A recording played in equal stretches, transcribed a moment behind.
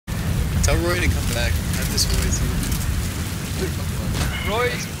Tell Roy to come back. Have this Roy too.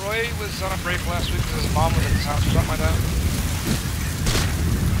 Roy was on a break last week because his mom was at his house or something like that.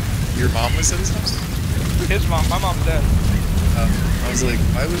 Your mom was at his house? His mom. My mom's dead. I was like,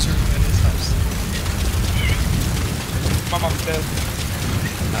 why was your mom at his house? My mom's dead.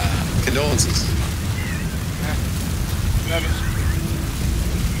 Condolences. Yeah. That is.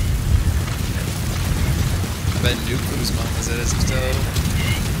 I bet Nuku's mom was at his house.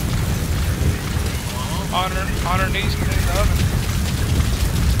 On her knees cleaning the oven.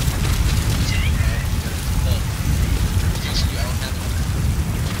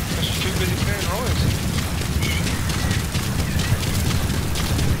 She's too busy cleaning Roy's.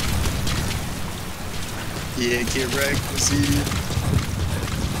 Yeah, get wrecked, pussy.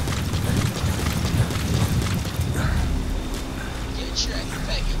 Get Shrek,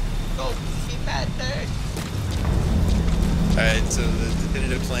 Peggy. Go, be bad nerd. Alright, so the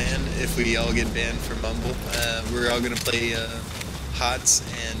definitive plan, if we all get banned from Mumble, we're all gonna play HOTS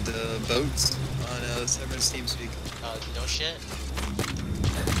and boats on Severance TeamSpeak. No shit.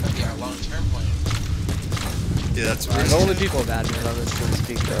 That'll be our long-term plan. Yeah, that's what The only people that admin on this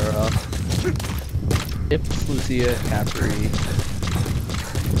TeamSpeak are Ips, Lucia, Capri,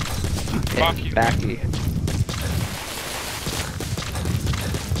 and Backy.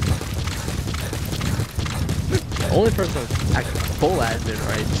 The only person with full admin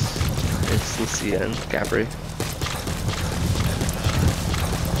rights is Lucia and Capri.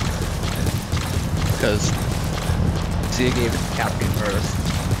 Because Lucia gave it to Capri first,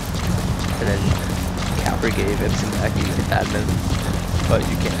 and then Capri gave Ips and Backy admin. But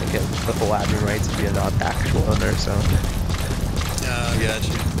you can't get the full admin rights if you're not the actual owner, so.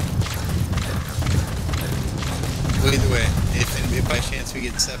 Gotcha. Well, either way, if by chance we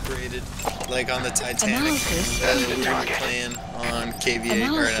get separated, like on the Titanic, we're gonna be playing on KVA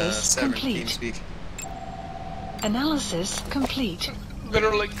or Severance TeamSpeak. Analysis complete.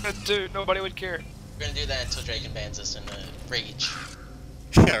 Literally could do. Nobody would care. We're gonna do that until Draken bans us in the Rage.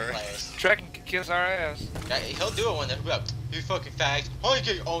 Yeah, right. Players. Draken can kiss our ass. Yeah, he'll do it when they're like, you fucking fag. Why you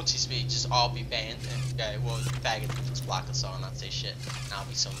get your own TeamSpeak? Just all be banned. And yeah, well, faggot just block us all and not say shit. And I'll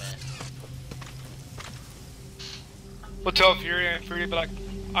be so mad. We'll tell Fury and Fury will be like,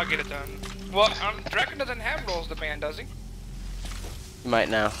 I'll get it done. Well, Draken doesn't have roles to ban, does he? You might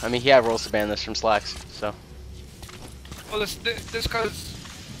now. I mean, he had rules to ban this from Slacks, so. Well, this cause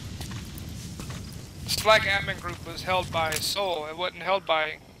Slack admin group was held by Soul. It wasn't held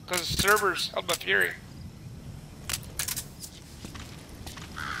by, because the server's held by Fury.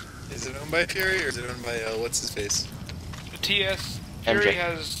 Is it owned by Fury or is it owned by what's his face? The TS Fury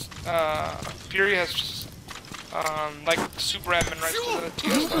has like super admin rights to the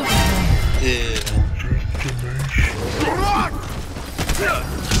TS stuff. Yeah.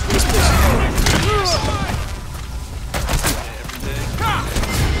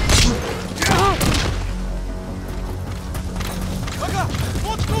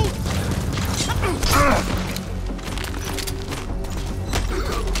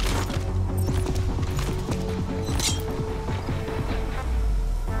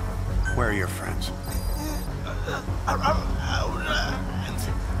 Where are your friends?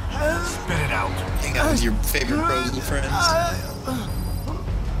 Spit it out. Hang out with your favorite pros and friends.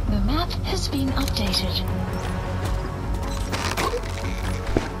 The map has been updated.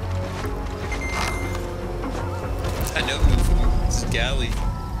 I know Nufu. This is Galley.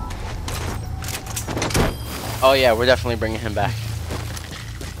 Oh yeah, we're definitely bringing him back.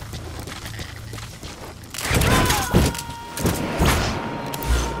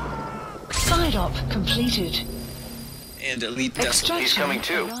 Side op completed. And Elite Desolate. Extraction He's coming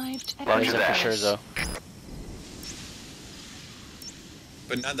too. arrived at Roger Roger that that. for sure, though.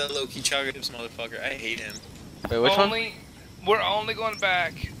 But not that low-key chocolate chips motherfucker. I hate him. Wait, which one? We're only going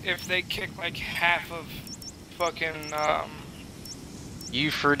back if they kick like half of fucking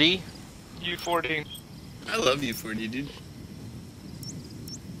U4D? U4D. I love you, 40, dude.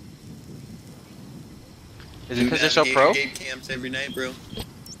 Is it because they're so pro? Game camps every night, bro.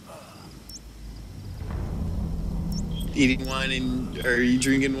 Eating wine and or you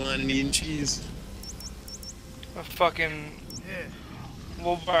drinking wine and eating cheese. A fucking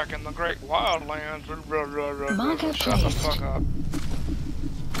we're back in the great wildlands. Marker Shut the placed. fuck up.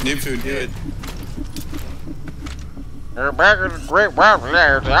 New food, do it. They're back in the great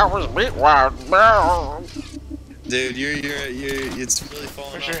wildlands. That was meat wild. Dude, you're it's really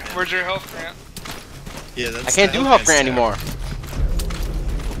falling off. Where's your health grant? Yeah, that's I can't do health grant anymore.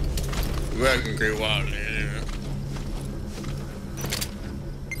 We're back in great wildlands.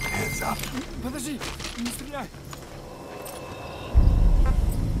 Heads up.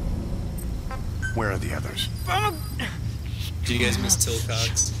 Where are the others? Do you guys miss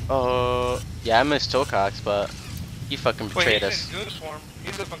Tilcox? Yeah, I miss Tilcox, but he fucking Wait, betrayed he's us. in Goose Swarm.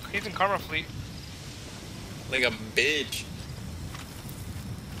 He's in Karma Fleet. Like a bitch.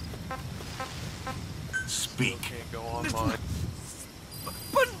 Speak. Can't go online.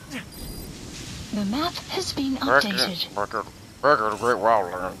 The map has been updated. Record Great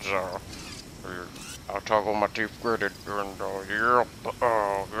Wildlands. I toggle my teeth gritted and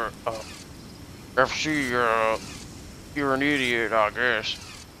FC, you're an idiot, I guess.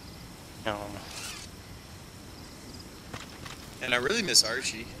 And I really miss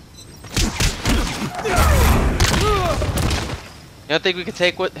Archie. You don't think we could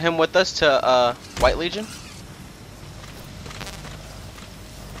take him with us to White Legion?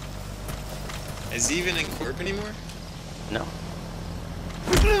 Is he even in Corp anymore? No.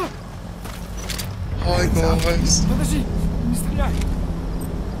 Hi guys.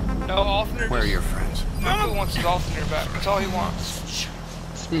 No, Alternate. Where are your friends? Uncle wants his Alternate back. That's all he wants.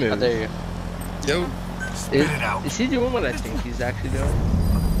 Oh, Smooth. there you Yo. Spit it out. Is he doing what I think he's actually doing?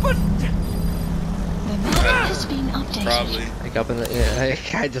 The map has been updated. Probably. Like up in the,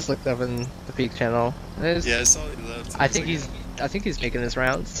 yeah, I just looked up in the peak channel. There's- Yeah, I saw he left. I think he's making his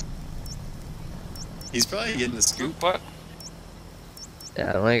rounds. He's probably getting the scoop. What?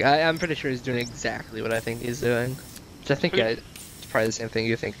 Yeah, like I'm pretty sure he's doing exactly what I think he's doing. Which I think it's probably the same thing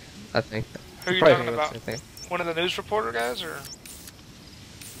you think. I think. Who are you Probably talking think about? the same thing. One of the news reporter guys, or?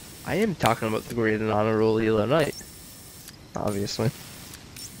 I am talking about the great and honorable Elo Knight. Obviously.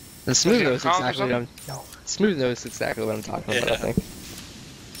 And Smooth he knows a conk or exactly what I'm. No. Smooth knows exactly what I'm talking about. I Yeah. think.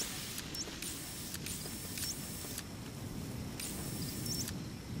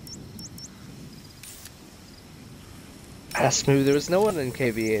 Smooth. There was no one in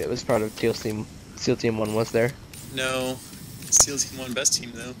KVA that was part of SEAL Team 1, was there? No. SEAL Team 1 best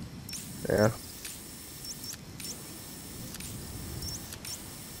team though. Yeah.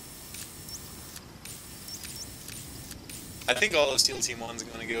 I think all of SEAL Team 1's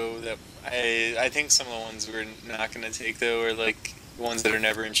gonna go. That I think some of the ones we're not gonna take though are like the ones that are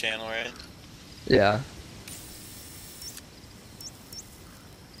never in channel, right? Yeah.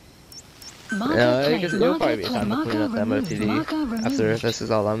 Marker Yeah, I plate, guess it'll probably be marker time to plate, clean up the marker MOTD removed, marker after removed. this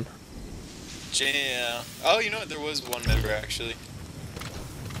is all done. Yeah. Oh, you know what? There was one member actually.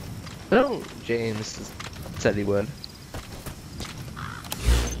 No, James said he would.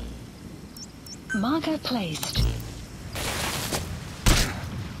 Marker placed.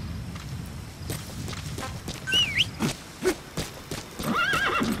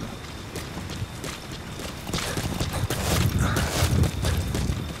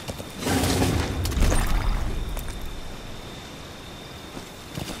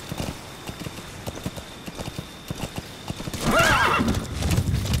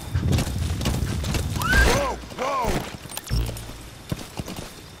 Whoa! Whoa!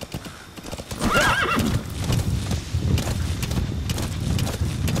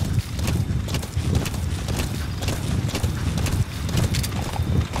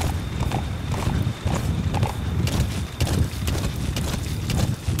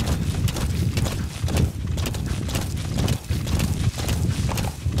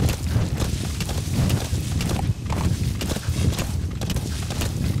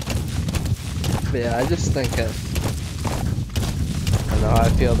 But yeah, I just think I don't know how I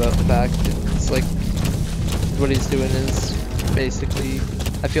feel about the fact it's like what he's doing is basically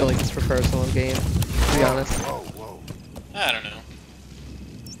I feel like it's for personal gain, to be honest. Whoa! Whoa! I don't know.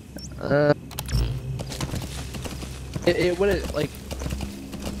 It would it like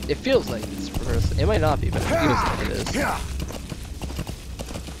it feels like it's for personal. It might not be, but it feels like it is. Yeah!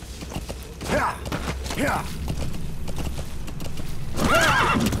 Yeah! Yeah!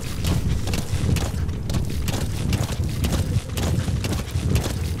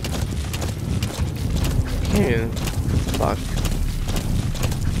 Ew. Fuck.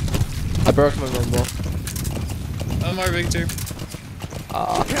 I broke my rumble. Oh, my Victor.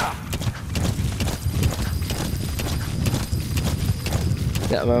 Yeah!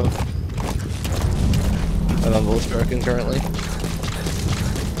 Yeah, my mumble's broken currently.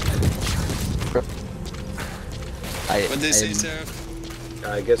 What'd they say, Sarah?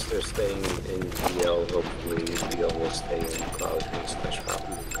 I guess they're staying in DL. Hopefully, DL will stay in Cloud Slash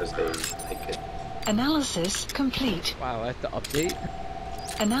Mountain because they like it. Analysis complete. Wow, I have to update? I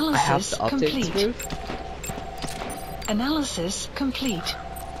have Analysis to update complete. Smooth? Analysis complete.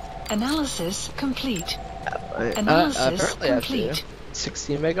 Analysis complete. Analysis Apparently I have complete. to.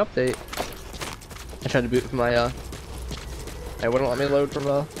 16 meg update. I tried to boot from my it wouldn't let me load from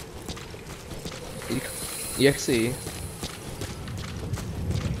EXE.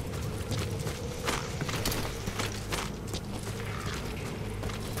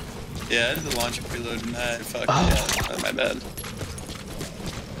 Yeah, I did the launcher preload and I fucked yeah, my bad.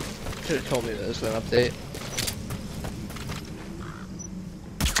 Should have told me there was an update.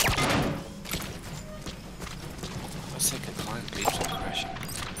 Looks like a client leaves on crashing.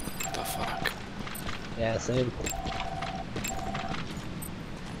 What the fuck? Yeah, same.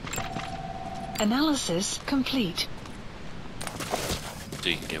 Analysis complete. So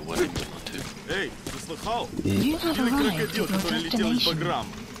you can get whatever you want to. Эй, ты слыхал? You have Видели arrived крокодил, at your который летел из destination. Баграм?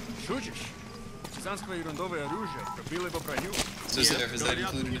 Шутишь? Казанское ерундовое оружие пробило его броню. So is that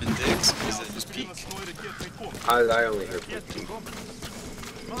included in Dix or is that just peak? I only heard from Peak.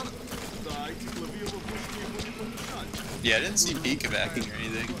 Yeah, I didn't see peak evacuating or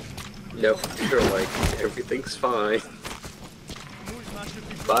anything. Nope, they're like, everything's fine.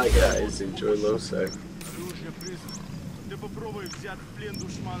 Bye guys, enjoy Losec.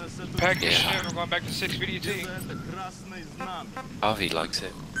 Package soon, we're going back to 6 VDT. Harvey likes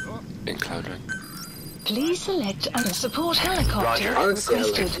it. In Cloud Ring. Please select a support helicopter Honestly, I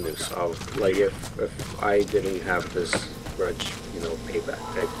like requested. the new solve. Like, if I didn't have this grudge, you know, payback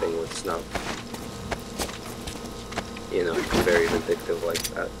type thing with Snuff, you know, very vindictive like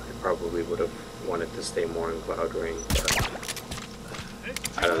that, I probably would have wanted to stay more in Cloud Ring, but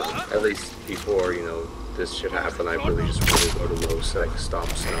I don't know. At least before, you know, this should happen, I really just want to go to low sec, stop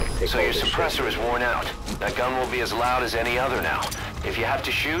Snuff, take So all your this suppressor is worn out. That gun will be as loud as any other now. If you have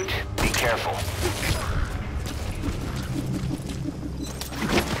to shoot, be careful.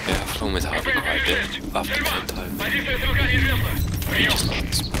 Yeah, I've flown with Harvey quite a bit after 10 times. He just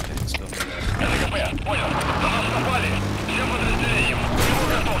likes playing stuff.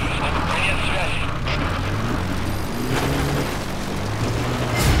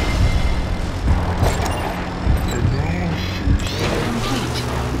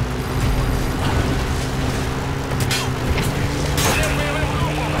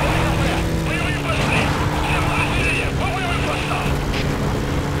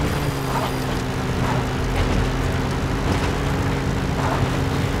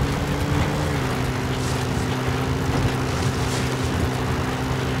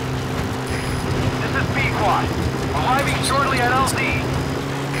 Arriving shortly at LZ.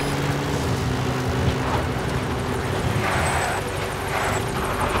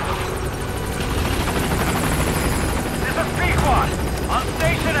 This is Pequod. On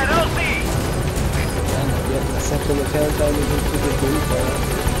station at LZ.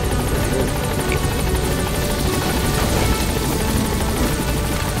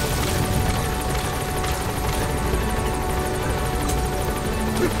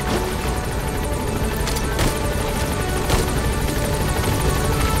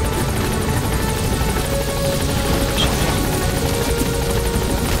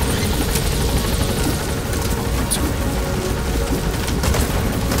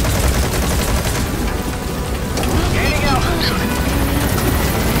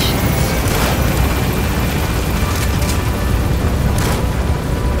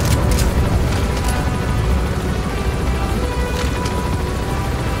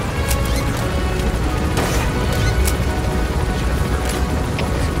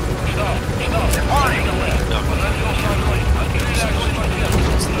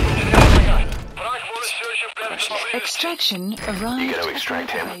 Extraction arrived You gotta at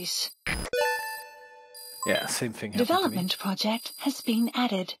extract him. base. Yeah, same thing happened to me. Development project has been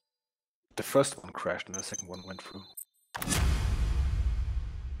added. The first one crashed and the second one went through.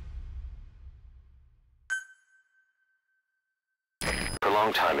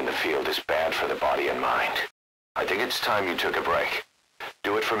 Prolonged time in the field is bad for the body and mind. I think it's time you took a break.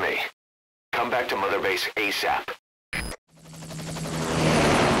 Do it for me. Come back to Mother Base ASAP.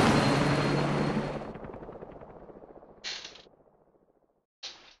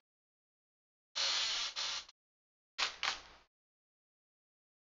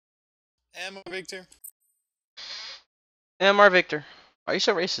 Ammo, Victor. MR Victor. Why are you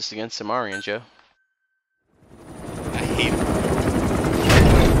so racist against Samarian, Joe? I hate him.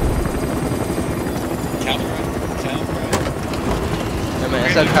 I mean,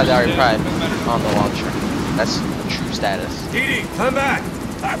 I said Kaldari Pride on the launcher. That's true status. Edie, come back!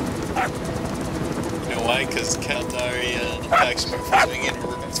 You know why? Because Kaldari faction has been getting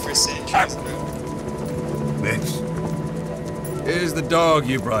roots for centuries, bro. Mitch, here's the dog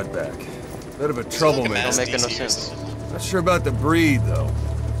you brought back. Bit of a troublemaker. Don't make no sense. Not sure about the breed, though.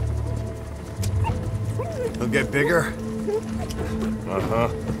 He'll get bigger? Uh-huh.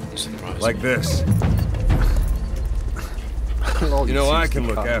 Like this. You know, I can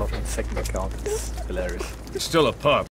look after him. Second account is hilarious. He's still a pup.